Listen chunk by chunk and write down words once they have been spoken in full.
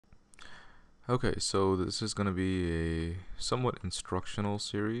Okay, so this is going to be a somewhat instructional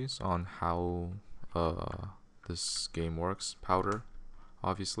series on how this game works. Powder,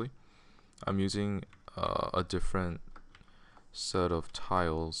 obviously. I'm using a different set of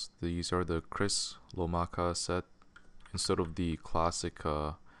tiles. These are the Chris Lomaka set instead of the classic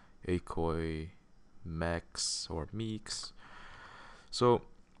hkmix or mix. So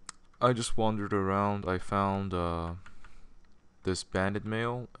I just wandered around. I found this banded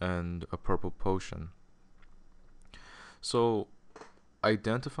mail and a purple potion. So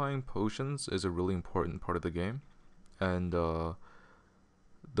identifying potions is a really important part of the game, and the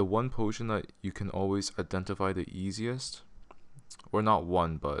one potion that you can always identify the easiest, or not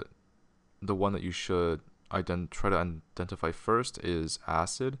one, but the one that you should try to identify first is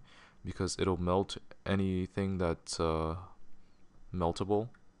acid, because it'll melt anything that's meltable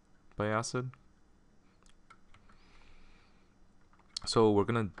by acid. So we're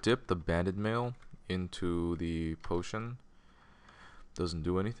gonna dip the banded mail into the potion. Doesn't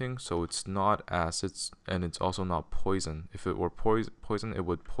do anything, so it's not acid, and it's also not poison. If it were poison, it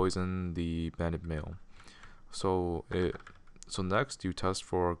would poison the banded mail. So next you test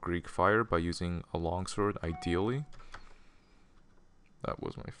for Greek fire by using a longsword, ideally. That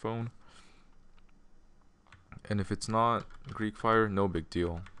was my phone. And if it's not Greek fire, no big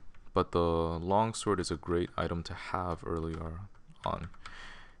deal. But the longsword is a great item to have earlier on.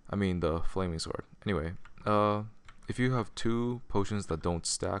 I mean the flaming sword. Anyway, if you have two potions that don't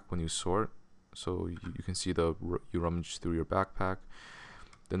stack when you sort, so you can see you rummage through your backpack,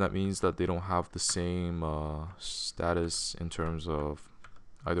 then that means that they don't have the same status in terms of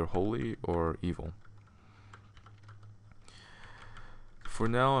either holy or evil. For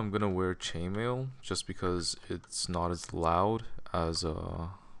now, I'm gonna wear chainmail just because it's not as loud as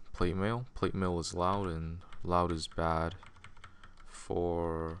plate mail. Plate mail is loud, and loud is bad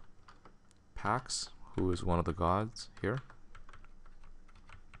for Pax, who is one of the gods here.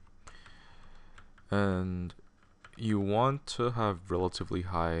 And you want to have relatively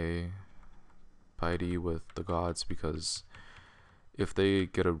high piety with the gods, because if they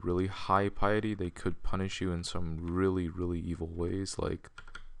get a really high piety, they could punish you in some really, really evil ways, like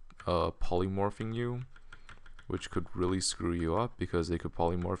polymorphing you, which could really screw you up, because they could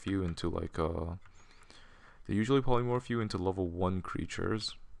polymorph you into they usually polymorph you into level 1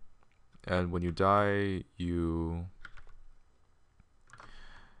 creatures, and when you die, you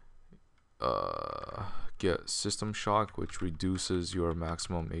get system shock, which reduces your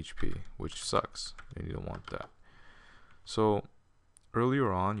maximum HP, which sucks, and you don't want that. So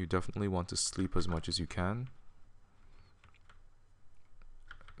earlier on, you definitely want to sleep as much as you can.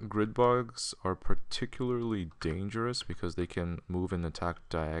 Grid bugs are particularly dangerous because they can move and attack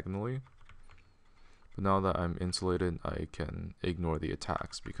diagonally. But now that I'm insulated, I can ignore the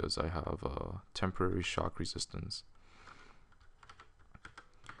attacks because I have temporary shock resistance.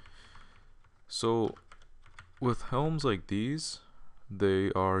 So with helms like these,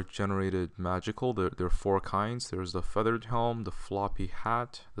 they are generated magical. There are 4 kinds. There's the feathered helm, the floppy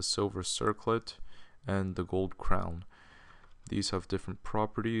hat, the silver circlet, and the gold crown. These have different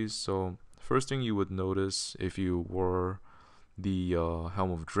properties. So first thing you would notice if you were the helm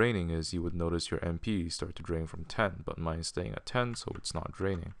of draining is you would notice your MP start to drain from 10, but mine's staying at 10, so it's not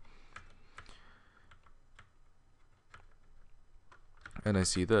draining. And I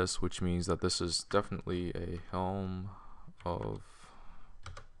see this, which means that this is definitely a helm of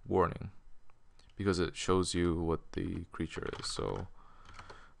warning, because it shows you what the creature is. So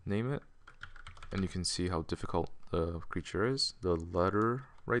name it, and you can see how difficult the creature is. The letter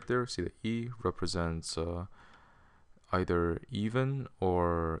right there, see the E, represents either even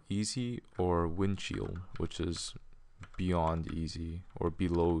or easy, or windshield, which is beyond easy or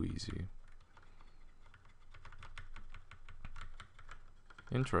below easy.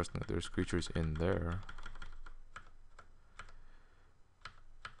 Interesting that there's creatures in there.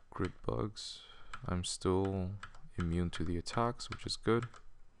 Grid bugs. I'm still immune to the attacks, which is good.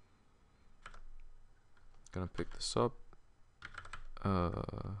 Gonna pick this up.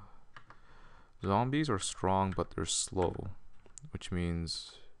 Zombies are strong, but they're slow, which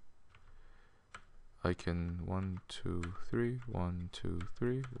means I can 1, 2, 3, 1, 2,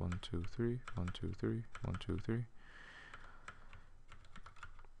 3, 1, 2, 3, 1, 2, 3, 1, 2, 3.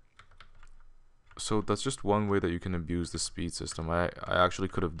 So that's just one way that you can abuse the speed system. I actually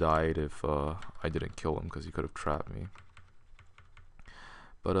could have died if I didn't kill him, because he could have trapped me.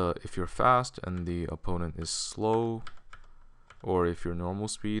 But if you're fast and the opponent is slow, or if you're normal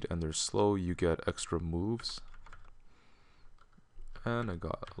speed and they're slow, you get extra moves. And I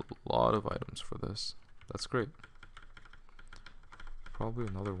got a lot of items for this. That's great. probably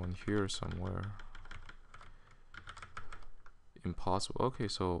another one here somewhere. Impossible. Okay,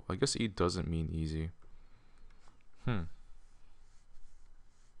 so I guess E doesn't mean easy.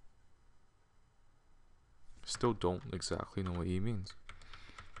 Still don't exactly know what E means.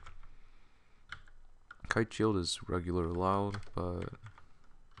 Kite shield is regular allowed, but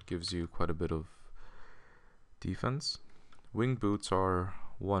gives you quite a bit of defense. Wing boots are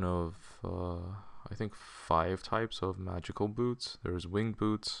one of I think 5 types of magical boots. There's wing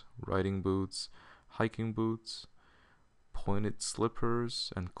boots, riding boots, hiking boots, pointed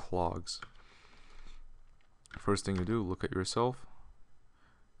slippers, and clogs. First thing you do, look at yourself.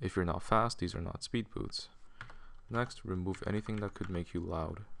 If you're not fast, these are not speed boots. Next, remove anything that could make you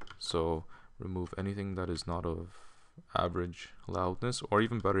loud. So remove anything that is not of average loudness, or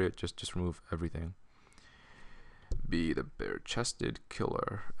even better yet, just remove everything. Be the bare-chested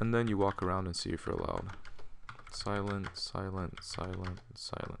killer, and then you walk around and see if you're loud. Silent, silent, silent,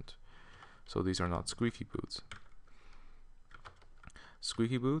 silent. So these are not squeaky boots.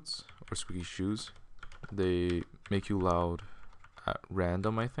 Squeaky boots, or squeaky shoes, they make you loud at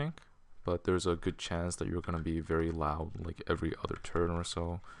random, I think, but there's a good chance that you're going to be very loud like every other turn or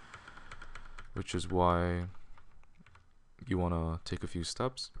so, which is why you want to take a few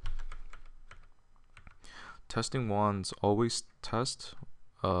steps. Testing wands, always test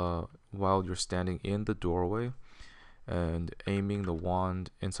while you're standing in the doorway and aiming the wand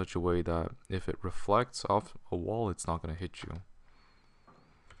in such a way that if it reflects off a wall, it's not going to hit you.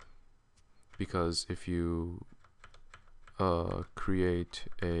 Because if you if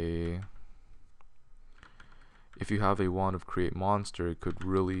you have a wand of create monster, it could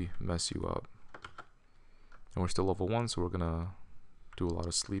really mess you up. And we're still level 1, so we're gonna do a lot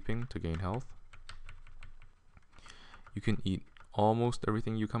of sleeping to gain health. You can eat almost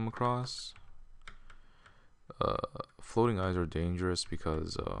everything you come across. Floating eyes are dangerous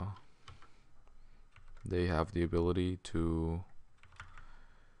because they have the ability to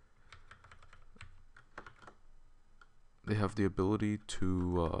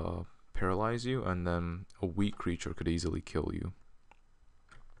paralyze you, and then a weak creature could easily kill you.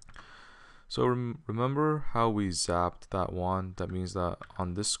 So remember how we zapped that wand? That means that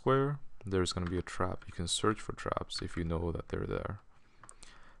on this square there's going to be a trap. You can search for traps if you know that they're there.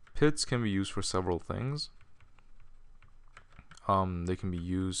 Pits can be used for several things. They can be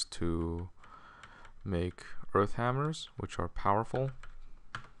used to make earth hammers, which are powerful,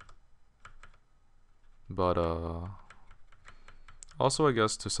 but also, I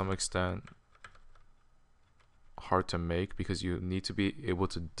guess to some extent hard to make, because you need to be able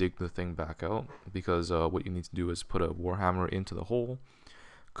to dig the thing back out, because what you need to do is put a warhammer into the hole,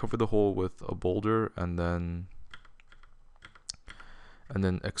 cover the hole with a boulder, and then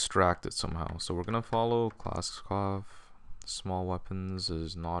extract it somehow. So we're gonna follow Klaskov. Small weapons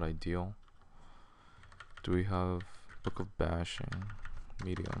is not ideal. Do we have Book of Bashing?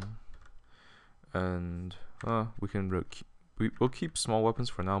 Medium. And we'll keep small weapons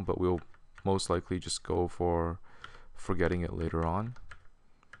for now, but we'll most likely just go for forgetting it later on,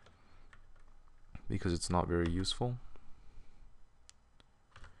 because it's not very useful.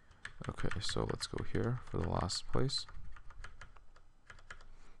 Okay, so let's go here for the last place.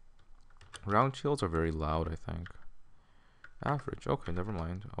 Round shields are very loud, I think. Average, okay, never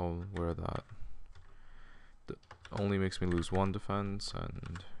mind. I'll wear that. That only makes me lose 1 defense,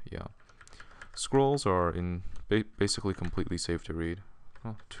 and yeah. Scrolls are basically completely safe to read.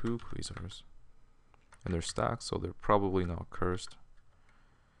 Oh, 2 Quasars. And they're stacked, so they're probably not cursed.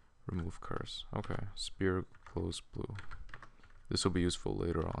 Remove curse. Okay, spear glows blue. This will be useful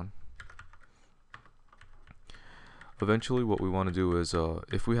later on. Eventually, what we want to do is,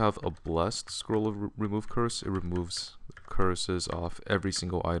 if we have a blessed scroll of remove curse, it removes curses off every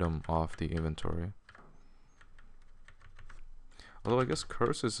single item off the inventory. Although I guess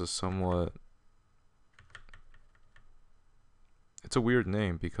curse is a somewhat... It's a weird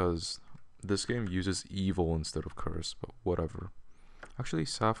name because this game uses evil instead of curse, but whatever. Actually,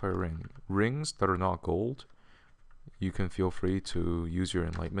 sapphire ring. Rings that are not gold, you can feel free to use your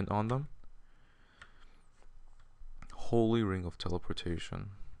enlightenment on them. Holy ring of teleportation.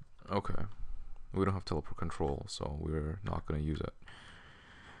 Okay. We don't have teleport control, so we're not going to use it.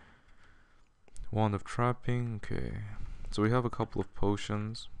 Wand of trapping. Okay. So we have a couple of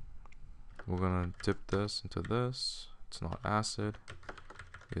potions. We're going to dip this into this. It's not acid.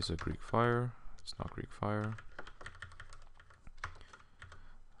 It's a Greek fire. It's not Greek fire.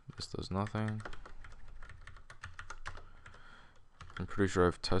 This does nothing. I'm pretty sure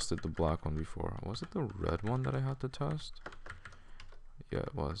I've tested the black one before. Was it the red one that I had to test? Yeah,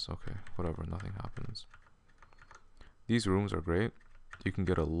 it was. Okay, whatever, nothing happens. These rooms are great. you can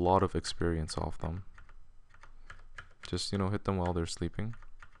get a lot of experience off them. Just, you know, hit them while they're sleeping.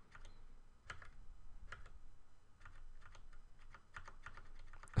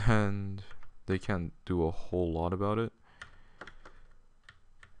 And they can't do a whole lot about it.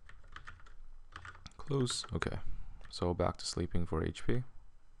 Close. Okay. So back to sleeping for HP.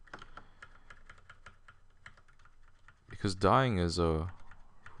 Because dying is a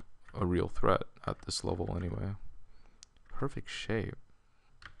real threat at this level anyway. Perfect shape.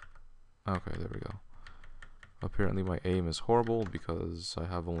 Okay, there we go. Apparently my aim is horrible because I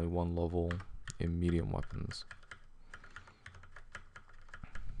have only one level in medium weapons.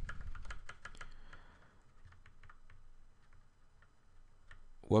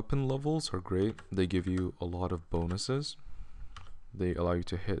 Weapon levels are great. They give you a lot of bonuses. They allow you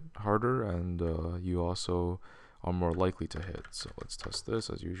to hit harder, and you also are more likely to hit. So let's test this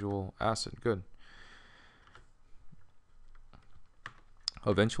as usual. Acid, good.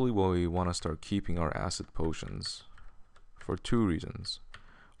 Eventually we want to start keeping our acid potions for two reasons.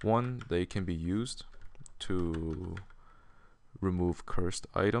 One, they can be used to remove cursed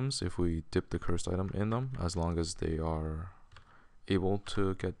items if we dip the cursed item in them, as long as they are able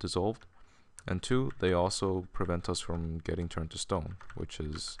to get dissolved. And two, they also prevent us from getting turned to stone, which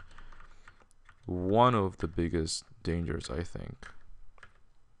is one of the biggest dangers, I think.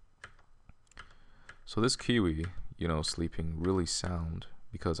 So this kiwi, you know, sleeping really sound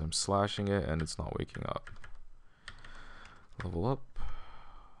because I'm slashing it and it's not waking up. Level up.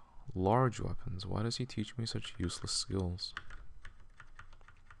 Large weapons. Why does he teach me such useless skills?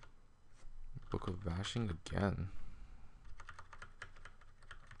 Book of Bashing again.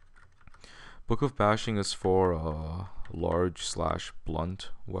 Book of Bashing is for large / blunt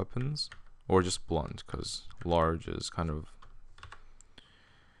weapons, or just blunt, because large is kind of,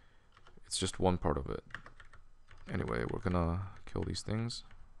 it's just one part of it. Anyway, we're gonna kill these things.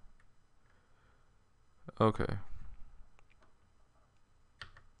 Okay.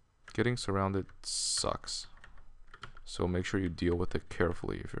 Getting surrounded sucks, so make sure you deal with it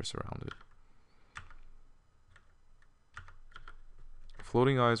carefully if you're surrounded.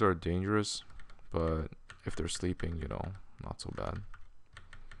 Floating eyes are dangerous, but if they're sleeping, you know, not so bad.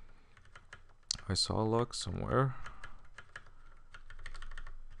 I saw luck somewhere.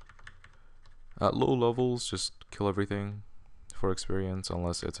 At low levels, just kill everything for experience,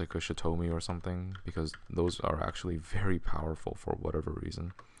 unless it's like a Shitomi or something, because those are actually very powerful for whatever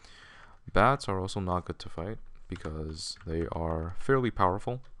reason. Bats are also not good to fight because they are fairly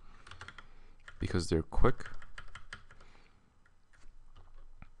powerful, because they're quick.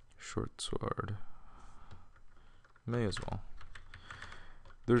 Short sword. May as well.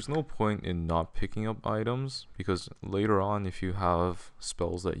 There's no point in not picking up items, because later on, if you have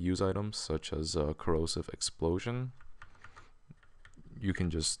spells that use items such as corrosive explosion, you can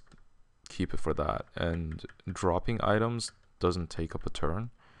just keep it for that, and dropping items doesn't take up a turn,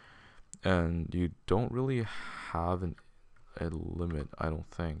 and you don't really have a limit, I don't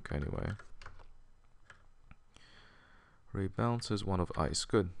think, anyway. Ray bounce is one of ice,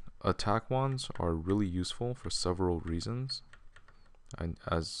 good. Attack wands are really useful for several reasons. And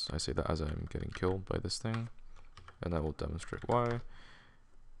as I say that as I'm getting killed by this thing, and I will demonstrate why.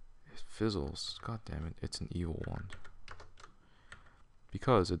 It fizzles. God damn it, it's an evil one.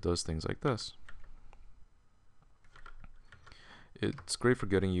 Because it does things like this. It's great for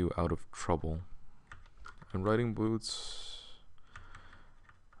getting you out of trouble. And riding boots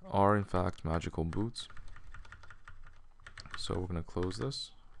are in fact magical boots. So we're going to close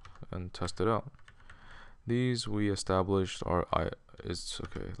this and test it out. These we established are it's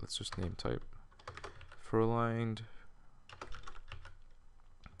okay, let's just name type fur-lined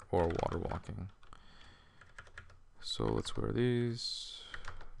or water walking. So let's wear these.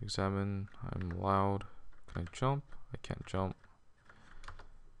 Examine. I'm loud. Can I jump? I can't jump.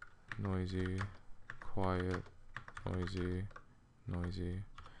 Noisy, quiet, noisy, noisy.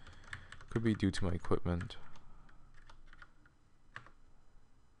 Could be due to my equipment.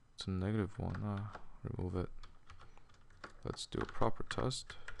 It's a -1. Remove it. Let's do a proper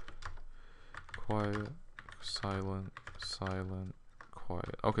test. Quiet, silent, silent,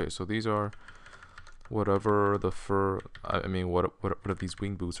 quiet. Okay, so these are whatever the fur, I mean, what if these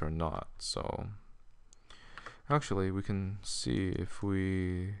wing boots are not. So actually we can see if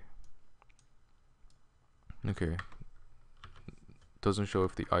we, okay, doesn't show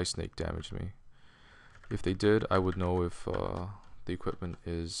if the ice snake damaged me. If they did, I would know if the equipment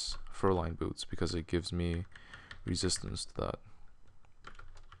is fur-lined boots, because it gives me resistance to that.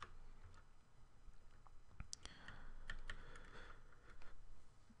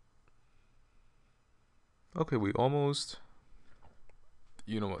 Okay, we almost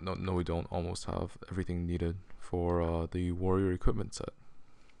You know what? No, we don't almost have everything needed for the warrior equipment set.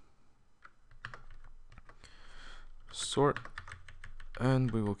 Sort,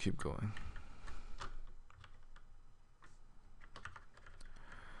 and we will keep going.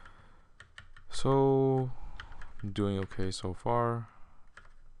 So, I'm doing okay so far.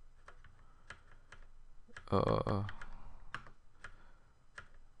 1,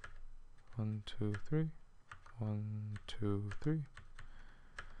 2, 3. 1, 2, 3.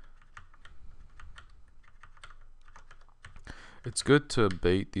 It's good to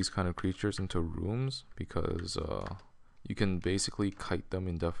bait these kind of creatures into rooms because you can basically kite them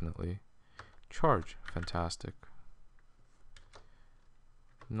indefinitely. Charge, fantastic.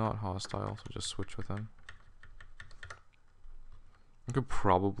 Not hostile, so just switch with him. I could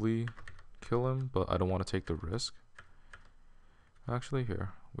probably kill him, but I don't want to take the risk. Actually,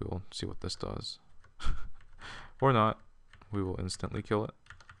 here, we will see what this does. Or not. We will instantly kill it.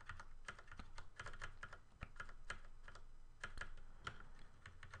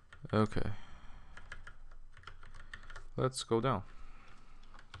 Okay. Let's go down.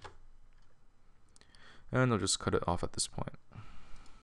 And I'll just cut it off at this point.